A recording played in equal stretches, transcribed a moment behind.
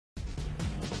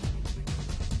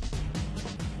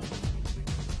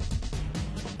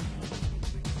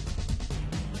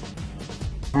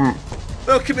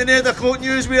Welcome in 8 o'clock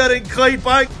news, we are in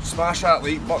Clydebank. Smash that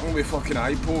like button with fucking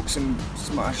eye pokes and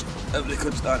smash every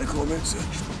cunt start in the comments.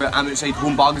 I'm outside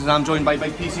Home Bargains and I'm joined by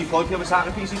PC Pod. What's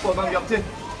happening, PC Pod? What are you up to?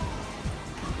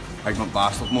 Big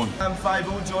bastard, man. I'm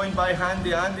Fivo, joined by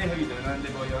Andy. Andy, how you doing,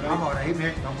 Andy boy? You alright? I'm alright,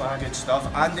 mate. Not bad, good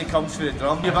stuff. Andy comes for the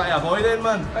drum. You're back to a boy then,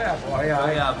 man? Yeah, boy,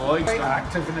 aye. Yeah, boy. Quite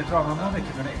active in the drum. I'm on the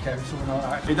community council and all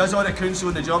that. He does all the council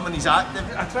in the drum and he's active.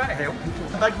 I try to help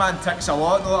people. Big man ticks a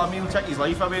lot though, I mean, he'll tick his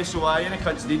life away, so any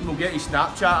cunts need him, we'll get his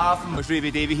Snapchat off him. It's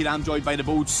Ravie-Davie here, I'm joined by the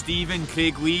bold Stephen,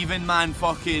 Craig leaving, man,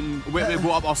 fucking, we got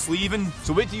up our sleeving.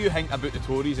 So what do you think about the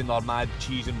Tories and their mad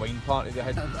cheese and wine party they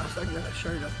had? I think they're a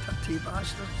shout of petty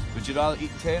bastards. Would you rather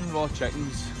eat 10 raw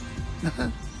chickens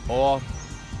or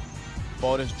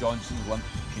Boris Johnson's limp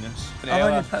penis? I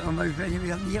wouldn't put my mouth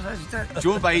anywhere near his dick.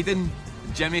 Joe Biden,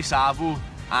 Jimmy Savile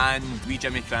and wee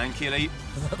Jimmy Cranky, right?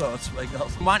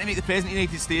 Want to make the President of the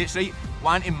United States, right?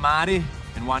 Want to marry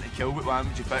and want to kill, what one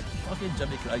would you pick? Fucking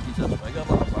Jimmy Cranky's a swigger,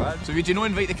 not bad. So would you not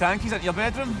invite the Crankies into your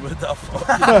bedroom? What the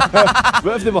fuck?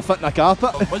 What if they were fitting a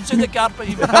carpet? Once in the carpet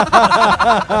even.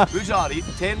 Would you rather eat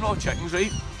 10 raw chickens,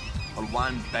 right? Or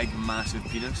one big massive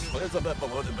penis? It's a bit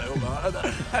below the belt, that, isn't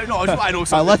it? How not? I know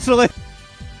something. Literally.